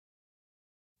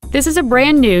This is a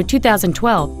brand new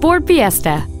 2012 Ford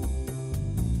Fiesta.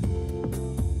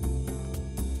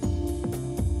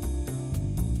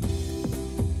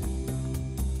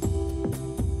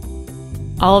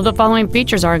 All of the following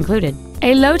features are included: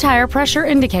 a low tire pressure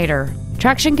indicator,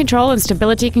 traction control and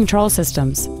stability control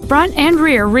systems, front and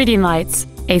rear reading lights,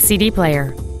 a CD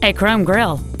player, a chrome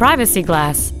grille, privacy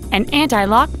glass, an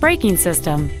anti-lock braking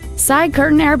system, side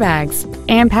curtain airbags,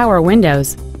 and power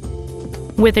windows.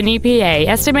 With an EPA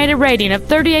estimated rating of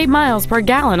 38 miles per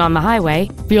gallon on the highway,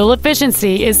 fuel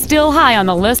efficiency is still high on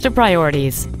the list of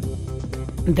priorities.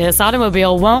 This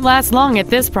automobile won't last long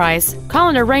at this price. Call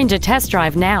and arrange a test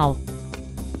drive now.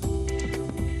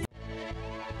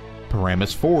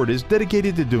 Paramus Ford is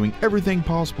dedicated to doing everything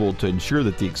possible to ensure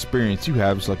that the experience you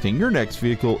have selecting your next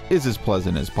vehicle is as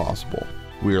pleasant as possible.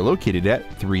 We are located at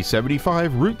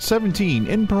 375 Route 17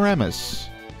 in Paramus.